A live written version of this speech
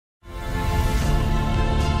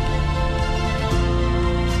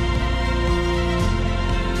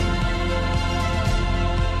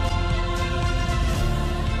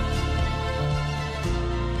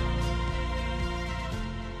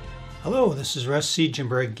Hello, this is Russ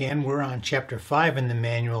Seigenberg again. We're on Chapter 5 in the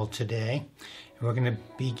manual today. And we're going to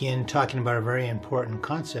begin talking about a very important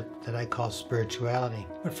concept that I call spirituality.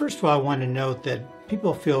 But first of all, I want to note that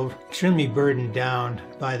people feel extremely burdened down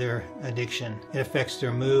by their addiction. It affects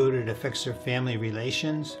their mood, it affects their family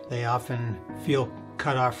relations. They often feel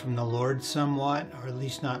cut off from the Lord somewhat, or at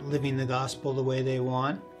least not living the gospel the way they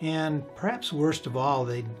want. And perhaps worst of all,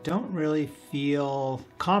 they don't really feel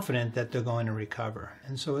confident that they're going to recover.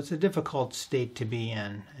 And so it's a difficult state to be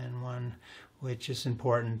in, and one which is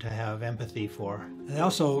important to have empathy for. And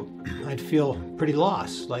also, I'd feel pretty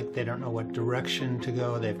lost, like they don't know what direction to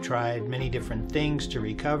go. They've tried many different things to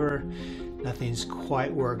recover. Nothing's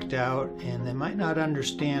quite worked out, and they might not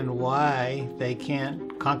understand why they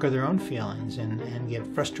can't conquer their own feelings and get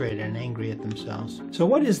frustrated and angry at themselves. So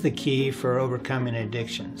what is the key for overcoming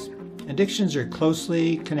addictions? Addictions are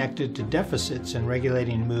closely connected to deficits in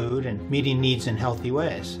regulating mood and meeting needs in healthy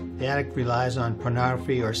ways. The addict relies on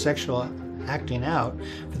pornography or sexual acting out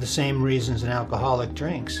for the same reasons an alcoholic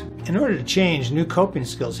drinks. In order to change, new coping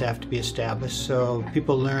skills have to be established so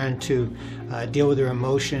people learn to deal with their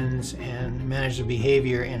emotions and manage their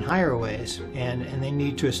behavior in higher ways. And they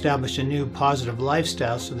need to establish a new positive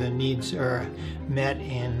lifestyle so their needs are met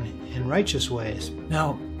in righteous ways.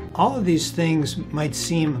 Now, all of these things might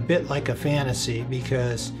seem a bit like a fantasy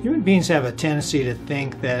because human beings have a tendency to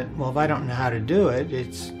think that, well, if I don't know how to do it,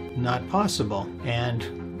 it's not possible.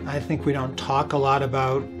 And I think we don't talk a lot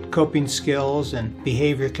about coping skills and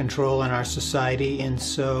behavior control in our society, and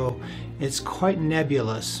so it's quite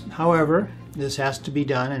nebulous. However, this has to be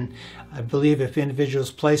done, and I believe if individuals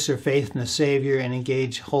place their faith in the Savior and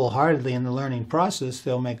engage wholeheartedly in the learning process,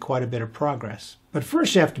 they'll make quite a bit of progress. But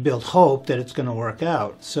first you have to build hope that it's going to work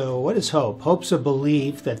out. So what is hope? Hope's a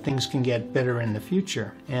belief that things can get better in the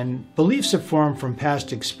future. And beliefs are formed from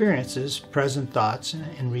past experiences, present thoughts,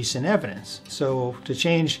 and recent evidence. So to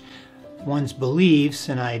change one's beliefs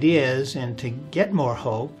and ideas and to get more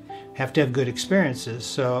hope, have to have good experiences.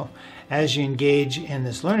 So as you engage in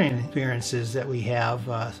this learning experiences that we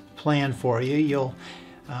have planned for you, you'll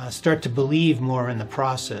start to believe more in the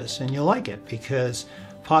process, and you'll like it because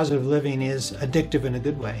positive living is addictive in a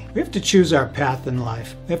good way. We have to choose our path in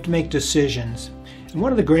life. We have to make decisions. And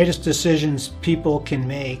one of the greatest decisions people can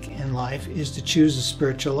make in life is to choose a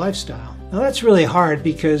spiritual lifestyle. Now that's really hard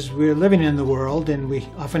because we're living in the world and we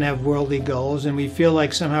often have worldly goals and we feel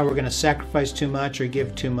like somehow we're going to sacrifice too much or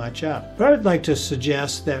give too much up. But I would like to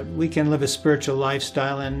suggest that we can live a spiritual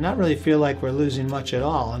lifestyle and not really feel like we're losing much at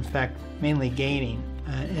all. In fact, mainly gaining.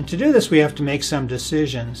 And to do this, we have to make some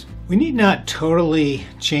decisions. We need not totally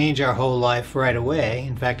change our whole life right away.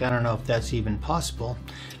 In fact, I don't know if that's even possible.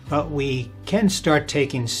 But we can start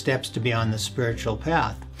taking steps to be on the spiritual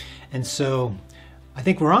path. And so I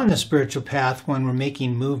think we're on the spiritual path when we're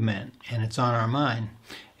making movement and it's on our mind.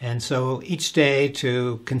 And so each day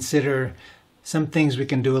to consider some things we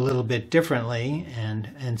can do a little bit differently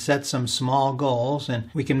and set some small goals, and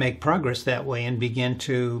we can make progress that way and begin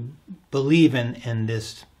to believe in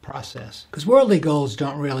this process. Because worldly goals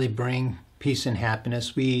don't really bring peace and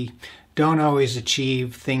happiness. We don't always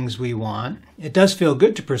achieve things we want. It does feel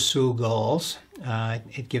good to pursue goals.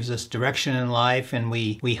 It gives us direction in life, and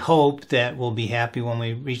we hope that we'll be happy when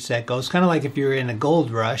we reach that goal. It's kind of like if you're in a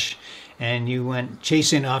gold rush and you went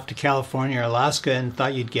chasing off to California or Alaska and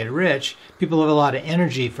thought you'd get rich. People have a lot of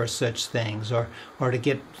energy for such things, or to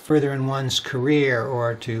get further in one's career,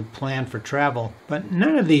 or to plan for travel. But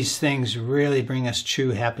none of these things really bring us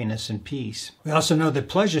true happiness and peace. We also know that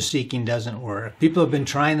pleasure seeking doesn't work. People have been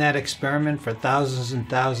trying that experiment for thousands and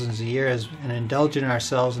thousands of years, and indulging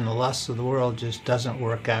ourselves in the lusts of the world just doesn't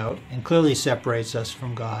work out and clearly separates us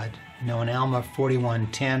from God. You know, in Alma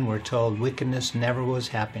 41:10, we're told wickedness never was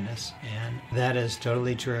happiness, and that is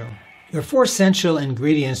totally true. There are 4 essential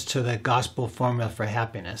ingredients to the gospel formula for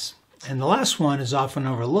happiness, and the last one is often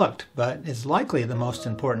overlooked, but is likely the most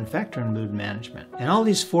important factor in mood management. And all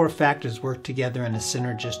these 4 factors work together in a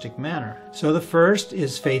synergistic manner. So the first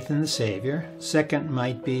is faith in the Savior. Second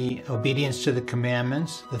might be obedience to the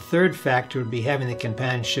commandments. The third factor would be having the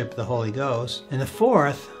companionship of the Holy Ghost. And the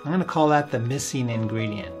fourth, I'm going to call that the missing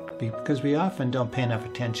ingredient, because we often don't pay enough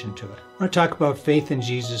attention to it. I want to talk about faith in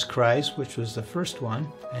Jesus Christ, which was the first one,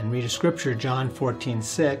 and read a scripture. John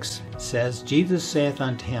 14:6 says, Jesus saith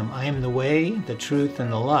unto him, I am the way, the truth,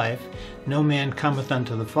 and the life. No man cometh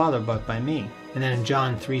unto the Father but by me. And then in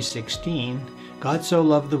John 3:16, God so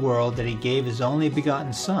loved the world that he gave his only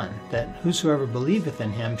begotten Son, that whosoever believeth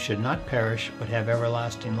in him should not perish, but have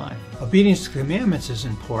everlasting life. Obedience to commandments is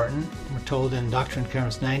important. We're told in Doctrine and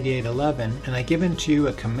Covenants 98:11, and I give unto you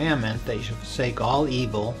a commandment, that ye shall forsake all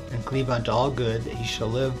evil, and cleave unto all good, that ye shall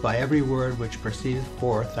live by every word which proceedeth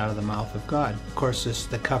forth out of the mouth of God. Of course, this is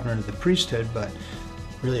the covenant of the priesthood, but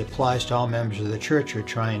really applies to all members of the church who are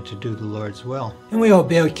trying to do the Lord's will. And we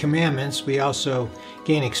obey commandments. We also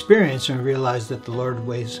gain experience and realize that the Lord's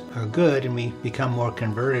ways are good, and we become more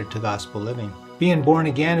converted to gospel living. Being born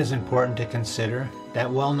again is important to consider.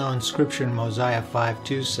 That well-known scripture in Mosiah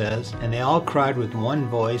 5:2 says, "And they all cried with one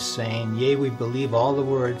voice, saying, Yea, we believe all the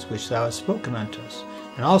words which thou hast spoken unto us.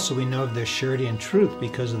 And also we know of their surety and truth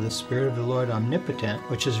because of the Spirit of the Lord omnipotent,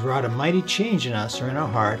 which has wrought a mighty change in us or in our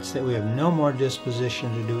hearts, that we have no more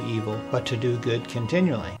disposition to do evil, but to do good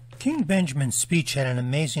continually." King Benjamin's speech had an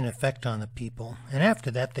amazing effect on the people, and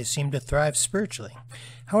after that they seemed to thrive spiritually.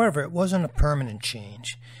 However, it wasn't a permanent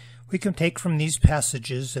change. We can take from these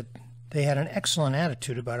passages that they had an excellent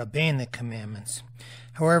attitude about obeying the commandments.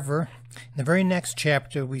 However, in the very next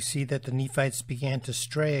chapter we see that the Nephites began to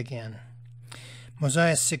stray again.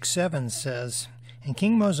 Mosiah 6:7 says, "And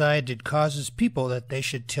King Mosiah did cause his people that they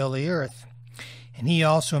should till the earth. And he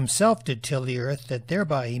also himself did till the earth, that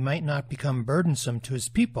thereby he might not become burdensome to his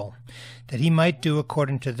people, that he might do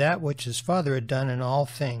according to that which his father had done in all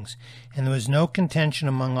things. And there was no contention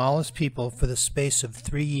among all his people for the space of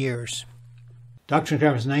 3 years." Doctrine and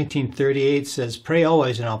Covenants 19:38 says, "Pray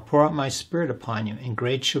always, and I'll pour out my Spirit upon you, and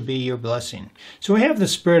great shall be your blessing." So we have the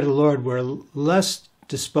Spirit of the Lord. We're less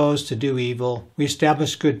disposed to do evil. We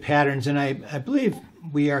establish good patterns, and I believe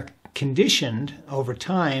we are conditioned over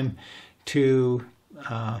time to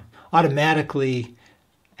automatically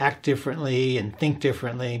act differently and think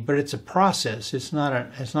differently, but it's a process. It's not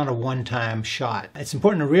a one-time shot. It's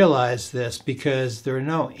important to realize this because there are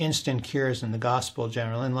no instant cures in the gospel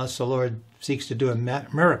generally, unless the Lord seeks to do a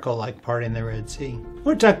miracle like parting the Red Sea. I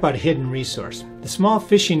want to talk about a hidden resource. The small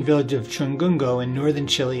fishing village of Chungungo in northern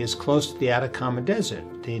Chile is close to the Atacama Desert,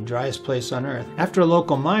 the driest place on earth. After a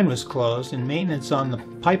local mine was closed and maintenance on the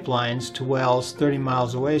pipelines to wells 30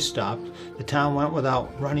 miles away stopped, the town went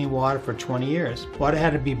without running water for 20 years. Water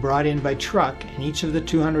had to be brought in by truck, and each of the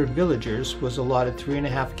 200 villagers was allotted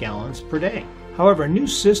 3.5 gallons per day. However, a new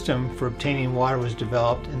system for obtaining water was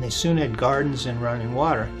developed, and they soon had gardens and running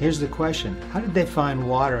water. Here's the question: how did they find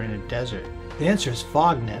water in a desert? The answer is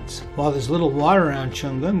fog nets. While there's little water around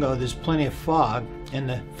Chungungo, there's plenty of fog, and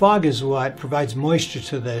the fog is what provides moisture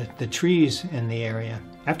to the trees in the area.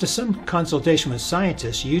 After some consultation with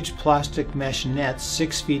scientists, huge plastic mesh nets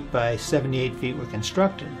 6 feet by 78 feet were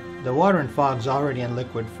constructed. The water in fog is already in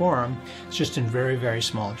liquid form, it's just in very, very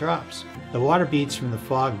small drops. The water beads from the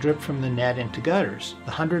fog drip from the net into gutters.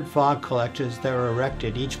 The 100 fog collectors that were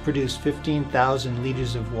erected each produced 15,000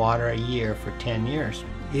 liters of water a year for 10 years.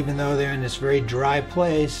 Even though they're in this very dry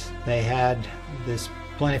place, they had this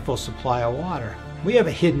plentiful supply of water. We have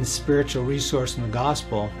a hidden spiritual resource in the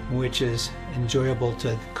gospel, which is enjoyable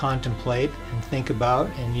to contemplate and think about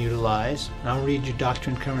and utilize. And I'll read you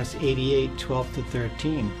Doctrine and Covenants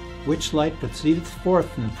 88:12-13. "Which light proceedeth forth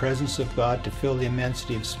from the presence of God to fill the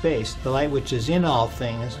immensity of space, the light which is in all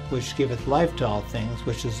things, which giveth life to all things,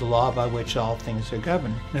 which is the law by which all things are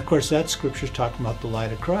governed." And of course that scripture is talking about the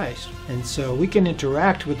light of Christ. And so we can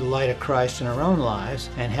interact with the light of Christ in our own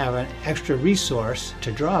lives and have an extra resource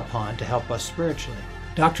to draw upon to help us spiritually.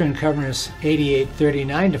 Doctrine and Covenants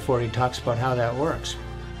 88:39-40 talks about how that works.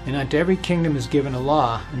 "And unto every kingdom is given a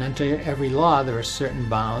law, and unto every law there are certain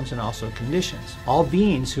bounds and also conditions. All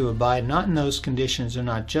beings who abide not in those conditions are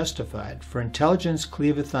not justified. For intelligence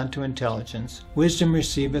cleaveth unto intelligence, wisdom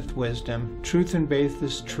receiveth wisdom, truth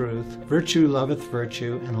embraces truth, virtue loveth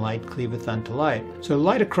virtue, and light cleaveth unto light." So the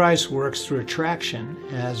light of Christ works through attraction.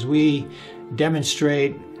 As we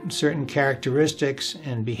demonstrate certain characteristics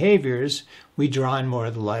and behaviors, we draw in more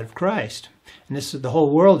of the light of Christ. And this is, the whole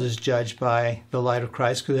world is judged by the light of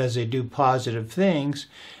Christ, because as they do positive things,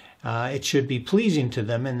 it should be pleasing to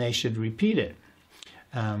them and they should repeat it.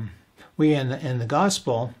 We in the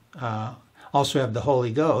gospel also have the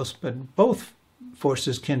Holy Ghost, but both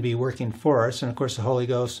forces can be working for us, and of course the Holy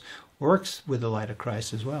Ghost works with the light of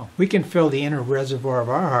Christ as well. We can fill the inner reservoir of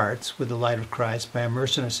our hearts with the light of Christ by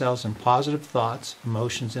immersing ourselves in positive thoughts,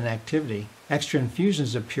 emotions, and activity. Extra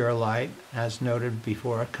infusions of pure light, as noted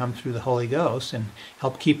before, come through the Holy Ghost and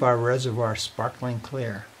help keep our reservoir sparkling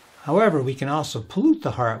clear. However, we can also pollute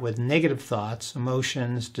the heart with negative thoughts,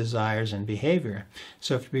 emotions, desires, and behavior.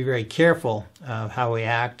 So we have to be very careful of how we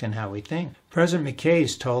act and how we think. President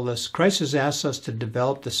McKay's told us, Christ has asked us to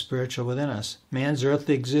develop the spiritual within us. Man's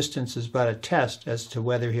earthly existence is but a test as to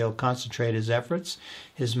whether he'll concentrate his efforts,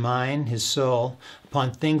 his mind, his soul,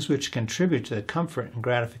 upon things which contribute to the comfort and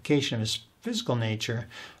gratification of his physical nature,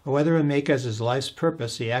 or whether he'll make as his life's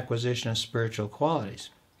purpose the acquisition of spiritual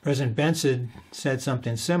qualities. President Benson said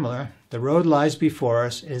something similar. The road lies before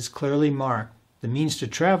us. It is clearly marked. The means to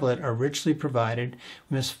travel it are richly provided.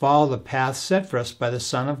 We must follow the path set for us by the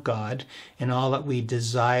Son of God in all that we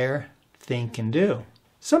desire, think, and do.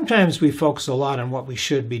 Sometimes we focus a lot on what we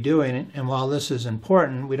should be doing, and while this is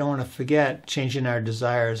important, we don't want to forget changing our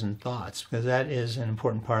desires and thoughts, because that is an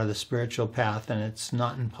important part of the spiritual path, and it's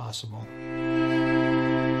not impossible.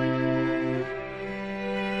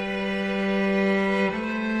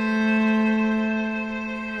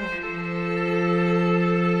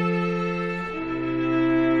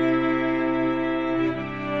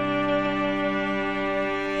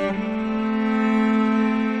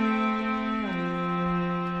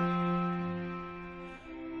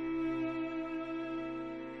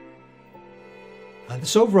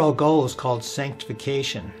 This overall goal is called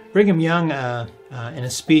sanctification. Brigham Young, in a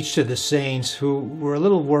speech to the saints who were a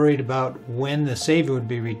little worried about when the Savior would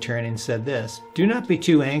be returning, said this: "Do not be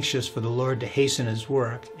too anxious for the Lord to hasten his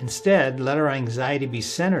work. Instead, let our anxiety be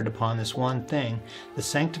centered upon this one thing, the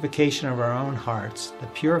sanctification of our own hearts, the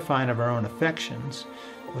purifying of our own affections,"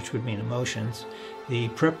 which would mean emotions, the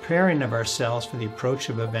preparing of ourselves for the approach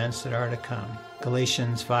of events that are to come.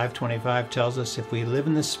 Galatians 5:25 tells us, if we live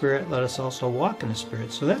in the Spirit, let us also walk in the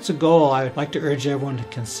Spirit. So that's a goal I would like to urge everyone to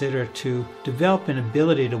consider, to develop an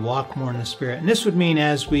ability to walk more in the Spirit. And this would mean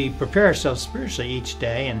as we prepare ourselves spiritually each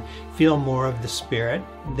day and feel more of the Spirit,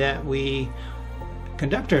 that we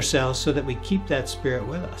conduct ourselves so that we keep that Spirit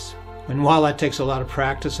with us. And while that takes a lot of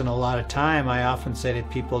practice and a lot of time, I often say to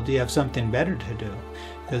people, do you have something better to do?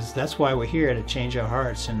 Because that's why we're here, to change our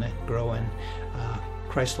hearts and to grow in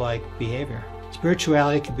Christ-like behavior.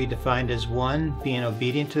 Spirituality can be defined as 1, being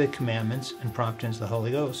obedient to the commandments and promptings of the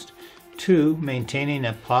Holy Ghost. 2, maintaining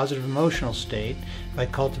a positive emotional state by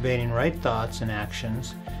cultivating right thoughts and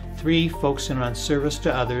actions. 3, focusing on service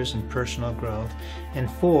to others and personal growth. And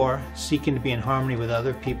 4, seeking to be in harmony with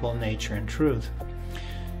other people, nature, and truth.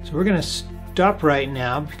 So we're going to stop right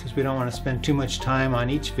now because we don't want to spend too much time on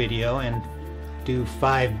each video, and do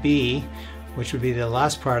 5B, which would be the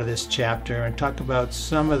last part of this chapter, and talk about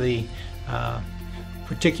some of the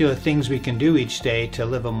particular things we can do each day to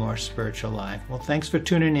live a more spiritual life. Well, thanks for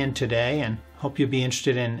tuning in today, and hope you'll be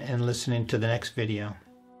interested in listening to the next video.